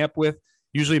break camp with.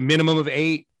 Usually a minimum of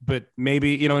 8, but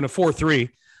maybe, in a 4-3,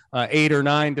 8 or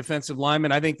 9 defensive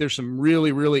linemen. I think there's some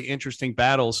really, really interesting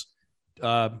battles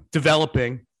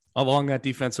developing along that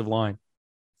defensive line.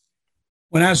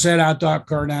 When I said I thought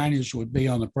Kurt Heinisch would be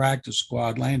on the practice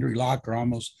squad, Landry Locker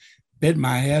almost bit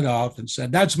my head off and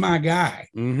said, "That's my guy."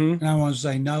 Mm-hmm. And I want to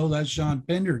say, no, that's Sean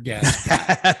Pendergast's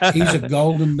guy. He's a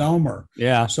Golden Domer.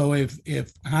 Yeah. So if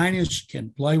Heinisch can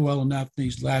play well enough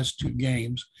these last 2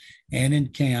 games and in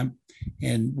camp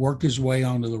and work his way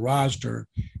onto the roster,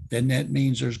 then that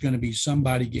means there's going to be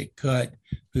somebody get cut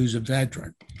who's a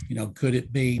veteran. Could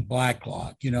it be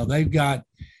Blacklock?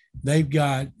 They've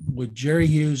got with Jerry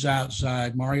Hughes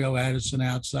outside, Mario Addison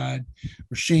outside,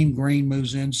 Rasheem Green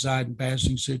moves inside in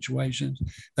passing situations.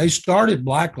 They started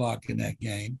Blacklock in that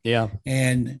game. Yeah.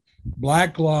 And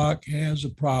Blacklock has a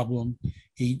problem.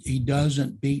 He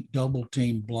doesn't beat double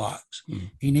team blocks.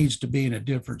 He needs to be in a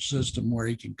different system where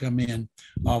he can come in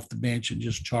off the bench and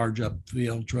just charge up the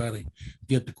field, try to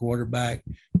get the quarterback.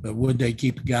 But would they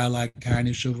keep a guy like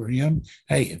Heinisch over him?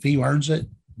 Hey, if he earns it,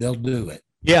 they'll do it.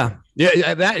 Yeah.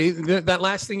 That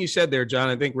last thing you said there, John,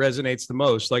 I think resonates the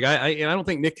most. Like I don't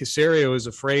think Nick Caserio is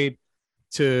afraid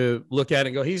to look at it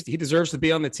and go, he deserves to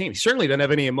be on the team. He certainly doesn't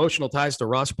have any emotional ties to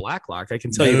Ross Blacklock. I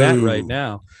can tell you that right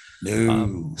now.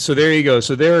 No. So there you go.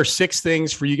 So there are 6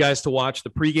 things for you guys to watch. The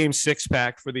pregame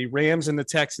 6-pack for the Rams and the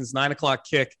Texans 9:00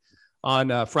 kick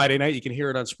on Friday night. You can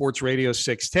hear it on Sports Radio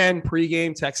 610.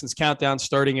 Pregame Texans countdown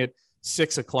starting at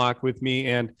 6:00 with me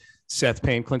and Seth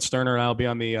Payne. Clint Sterner and I will be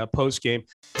on the post game.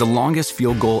 The longest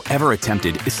field goal ever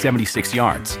attempted is 76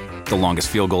 yards. The longest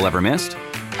field goal ever missed?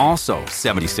 Also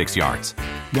 76 yards.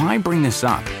 Why bring this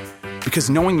up? Because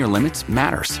knowing your limits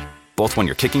matters, both when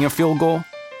you're kicking a field goal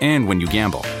and when you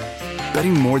gamble.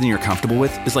 Betting more than you're comfortable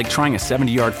with is like trying a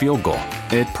 70-yard field goal.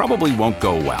 It probably won't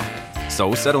go well.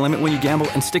 So set a limit when you gamble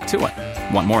and stick to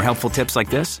it. Want more helpful tips like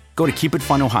this? Go to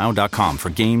keepitfunohio.com for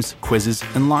games, quizzes,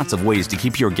 and lots of ways to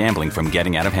keep your gambling from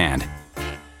getting out of hand.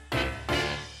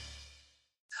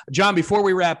 John, before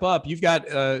we wrap up, you've got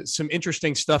some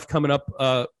interesting stuff coming up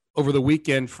over the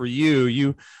weekend for you.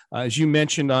 You, as you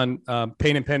mentioned on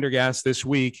Payne and Pendergast this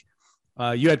week,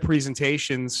 you had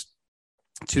presentations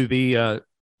to the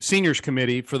seniors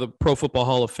committee for the Pro Football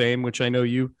Hall of Fame, which I know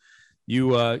you're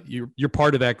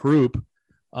part of that group.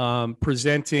 You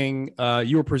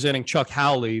were presenting Chuck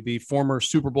Howley, the former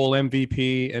Super Bowl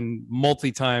MVP and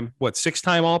multi-time,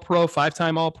 6-time All-Pro,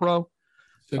 5-time All-Pro?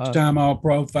 Six-time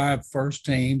All-Pro, 5 first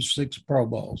teams, 6 Pro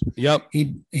Bowls. Yep.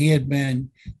 He had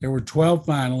been, there were 12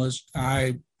 finalists.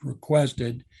 I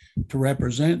requested to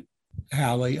represent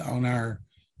Howie on our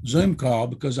Zoom call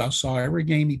because I saw every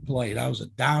game he played. I was a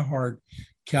diehard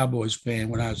Cowboys fan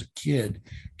when I was a kid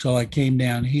till I came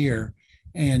down here.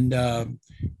 And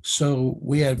so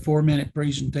we had a 4-minute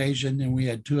presentation, and we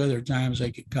had 2 other times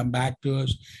they could come back to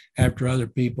us after other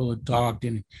people had talked.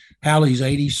 And Howie's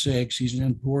 86. He's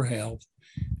in poor health.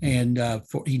 And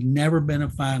he'd never been a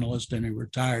finalist, and he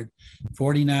retired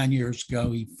 49 years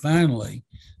ago. He finally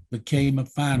became a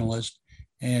finalist.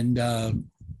 And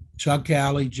Chuck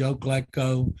Howley, Joe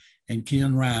Klecko, and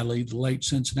Ken Riley, the late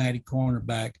Cincinnati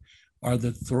cornerback, are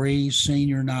the 3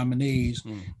 senior nominees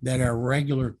that our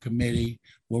regular committee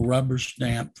will rubber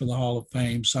stamp for the Hall of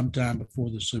Fame sometime before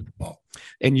the Super Bowl.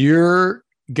 And you're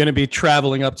going to be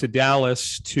traveling up to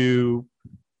Dallas to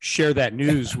share that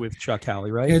news with Chuck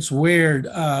Howley, right? It's weird.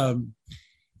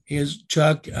 His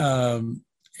Chuck,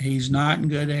 he's not in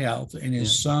good health, and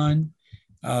his son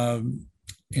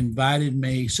invited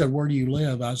me. He said, "Where do you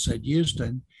live?" I said,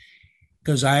 "Houston."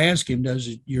 Because I asked him, does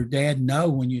your dad know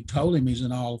when you told him he's in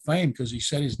the Hall of Fame? Because he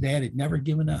said his dad had never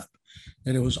given up,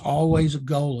 that it was always a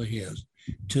goal of his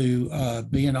to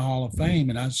be in the Hall of Fame.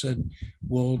 And I said,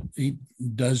 well,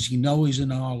 does he know he's in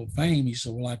the Hall of Fame? He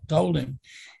said, well, I told him.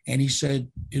 And he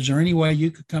said, is there any way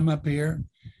you could come up here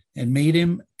and meet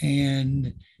him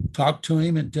and talk to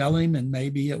him and tell him, and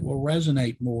maybe it will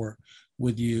resonate more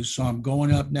with you? So I'm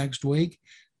going up next week,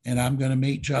 and I'm going to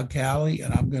meet Chuck Howley,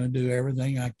 and I'm going to do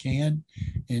everything I can.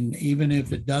 And even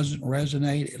if it doesn't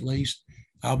resonate, at least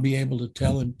I'll be able to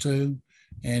tell him too.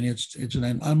 And it's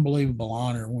an unbelievable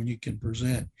honor when you can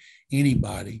present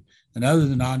anybody. And other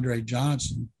than Andre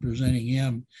Johnson, presenting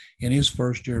him in his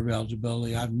first year of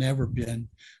eligibility, I've never been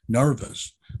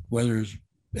nervous, whether it's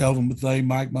Elvin Bethea,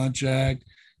 Mike Munchak,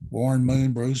 Warren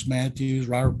Moon, Bruce Matthews,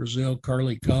 Robert Brazil,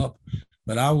 Curly Cup.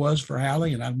 But I was for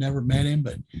Howley, and I've never met him,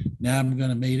 but now I'm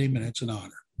going to meet him, and it's an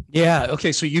honor. Yeah.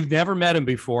 Okay. So you've never met him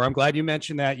before. I'm glad you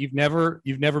mentioned that. You've never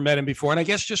met him before. And I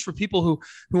guess just for people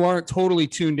who aren't totally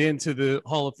tuned into the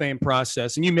Hall of Fame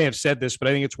process, and you may have said this, but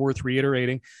I think it's worth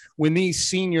reiterating. When these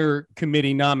senior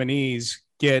committee nominees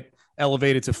get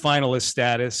elevated to finalist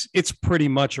status, it's pretty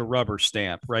much a rubber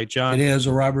stamp, right, John? It is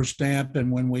a rubber stamp.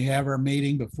 And when we have our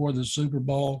meeting before the Super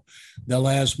Bowl, they'll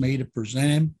ask me to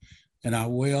present him, and I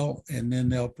will. And then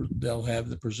they'll have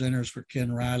the presenters for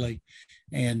Ken Riley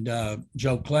and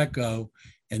Joe Klecko,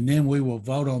 and then we will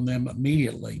vote on them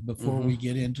immediately before we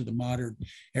get into the modern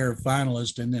era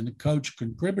finalists. And then the coach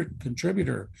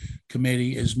contributor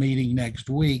committee is meeting next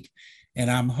week,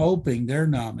 and I'm hoping their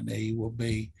nominee will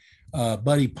be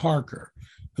Buddy Parker,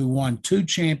 who won 2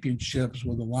 championships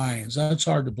with the Lions. That's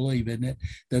hard to believe, isn't it?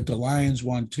 That the Lions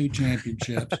won 2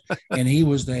 championships, and he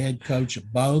was the head coach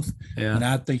of both. Yeah. And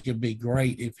I think it'd be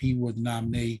great if he were the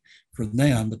nominee for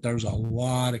them, but there's a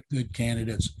lot of good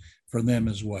candidates for them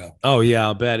as well. Oh, yeah,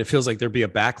 I'll bet. It feels like there'd be a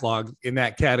backlog in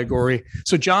that category.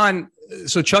 So, John,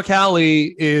 Chuck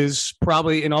Howley is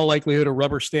probably in all likelihood a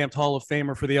rubber-stamped Hall of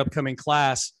Famer for the upcoming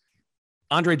class.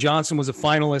 Andre Johnson was a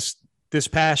finalist this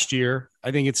past year.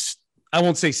 I think I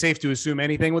won't say safe to assume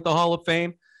anything with the Hall of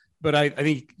Fame, but I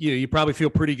think you probably feel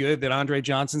pretty good that Andre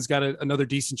Johnson's got another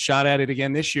decent shot at it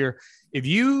again this year. If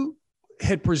you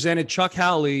had presented Chuck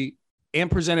Howley and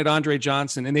presented Andre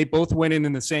Johnson, and they both went in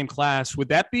the same class, would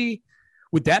that be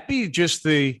just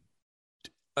the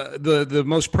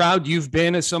most proud you've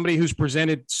been as somebody who's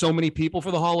presented so many people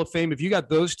for the Hall of Fame? If you got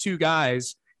those 2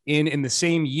 guys in the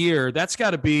same year, that's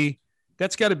got to be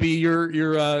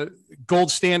your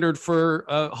gold standard for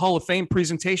Hall of Fame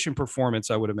presentation performance,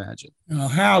 I would imagine.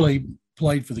 Howley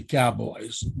played for the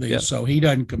Cowboys, so he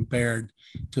doesn't compare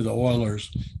to the Oilers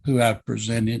who I've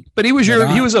presented. But he was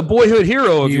he was a boyhood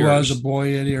hero of yours. He was a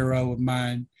boyhood hero of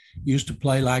mine. Used to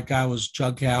play like I was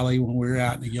Chuck Howley when we were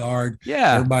out in the yard.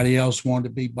 Yeah. Everybody else wanted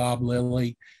to be Bob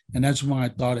Lilly, and that's why I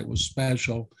thought it was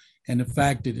special. And the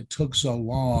fact that it took so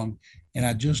long, and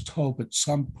I just hope at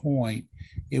some point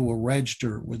it will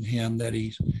register with him that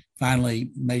he's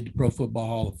finally made the Pro Football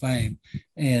Hall of Fame.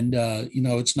 And,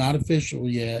 it's not official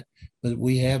yet, but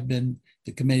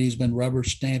the committee's been rubber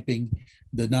stamping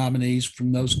the nominees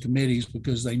from those committees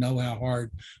because they know how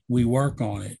hard we work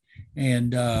on it.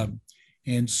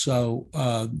 And so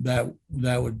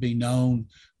that would be known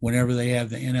whenever they have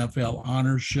the NFL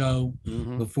Honors Show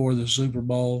before the Super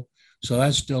Bowl. So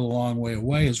that's still a long way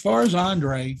away. As far as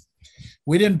Andre,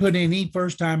 we didn't put any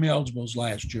first-time eligibles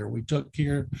last year. We took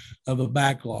care of a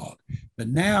backlog. But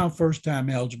now first-time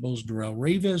eligibles, Darrelle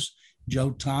Revis,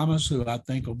 Joe Thomas, who I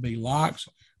think will be locks,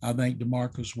 I think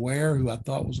DeMarcus Ware, who I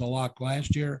thought was a lock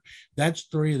last year, that's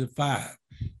 3 of the 5.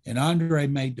 And Andre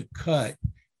made the cut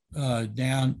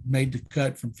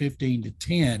from 15 to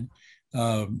 10.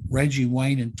 Reggie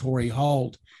Wayne and Torrey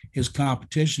Holt, his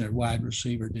competition at wide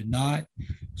receiver, did not.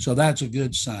 So that's a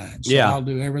good sign. So I'll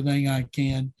do everything I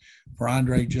can for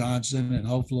Andre Johnson, and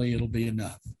hopefully it'll be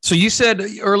enough. So you said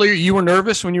earlier you were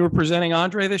nervous when you were presenting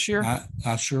Andre this year?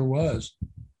 I sure was.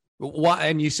 Why?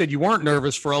 And you said you weren't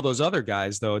nervous for all those other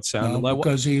guys, though, it sounded like.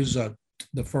 Because he's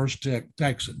the first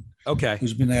Texan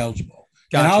who's been eligible.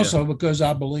 Gotcha. And also because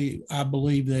I believe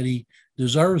that he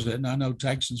deserves it. And I know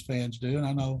Texans fans do. And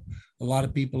I know a lot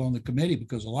of people on the committee,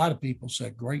 because a lot of people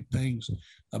said great things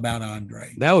about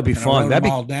Andre. That would be fun. That'd be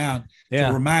all down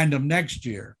to remind them next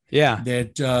year. Yeah.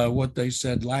 That what they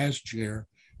said last year.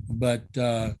 But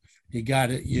you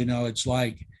got it. It's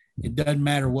like, it doesn't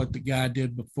matter what the guy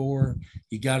did before.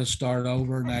 You got to start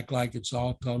over and act like it's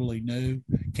all totally new.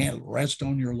 Can't rest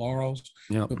on your laurels.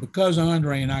 Yep. But because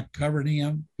Andre and I covered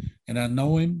him and I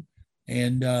know him,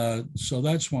 and so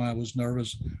that's why I was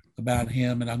nervous about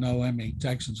him. And I know how many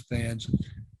Texans fans,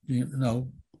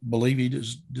 believe he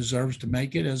deserves to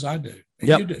make it, as I do. And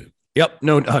you do. Yep.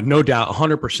 No doubt.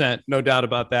 100%. No doubt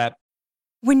about that.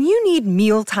 When you need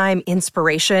mealtime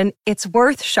inspiration, it's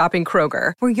worth shopping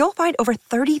Kroger, where you'll find over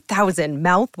 30,000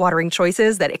 mouth-watering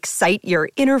choices that excite your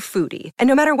inner foodie. And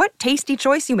no matter what tasty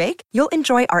choice you make, you'll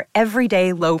enjoy our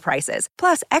everyday low prices,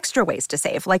 plus extra ways to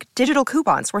save, like digital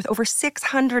coupons worth over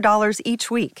 $600 each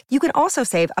week. You can also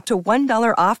save up to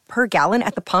 $1 off per gallon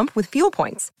at the pump with fuel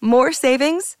points. More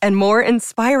savings and more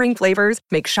inspiring flavors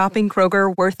make shopping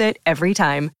Kroger worth it every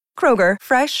time. Kroger,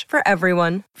 fresh for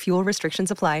everyone. Fuel restrictions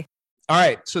apply. All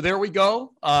right, so there we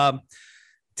go.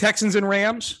 Texans and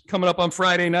Rams coming up on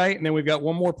Friday night, and then we've got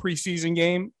one more preseason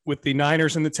game with the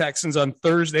Niners and the Texans on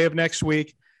Thursday of next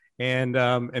week, and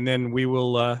then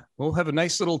we'll have a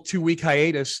nice little 2-week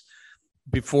hiatus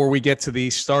before we get to the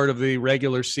start of the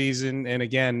regular season. And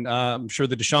again, I'm sure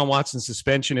the Deshaun Watson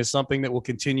suspension is something that will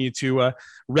continue to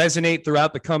resonate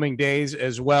throughout the coming days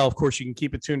as well. Of course, you can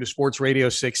keep it tuned to Sports Radio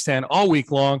 610 all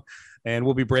week long. And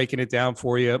we'll be breaking it down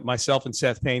for you, myself and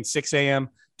Seth Payne, 6 a.m.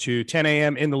 to 10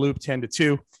 a.m. in the loop, 10 to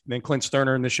 2. And then Clint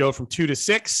Sterner in the show from 2 to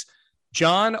 6.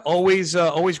 John, always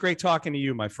great talking to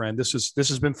you, my friend. This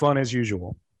has been fun as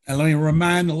usual. And let me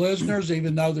remind the listeners,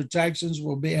 even though the Texans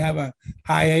will have a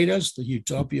hiatus, the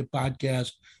Houtopia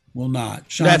podcast will not.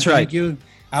 Sean, that's right. Thank you.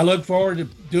 I look forward to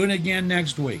doing it again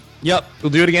next week. Yep, we'll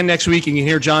do it again next week. You can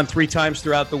hear John 3 times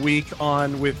throughout the week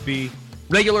on with the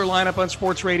regular lineup on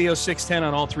Sports Radio 610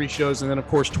 on all 3 shows, and then, of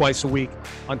course, twice a week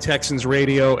on Texans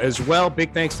Radio as well.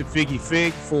 Big thanks to Figgy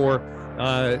Fig for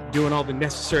doing all the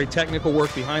necessary technical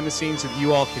work behind the scenes so that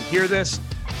you all can hear this.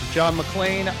 For John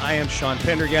McClain, I am Sean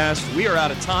Pendergast. We are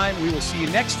out of time. We will see you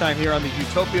next time here on the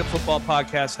Houtopia Football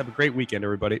Podcast. Have a great weekend,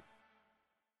 everybody.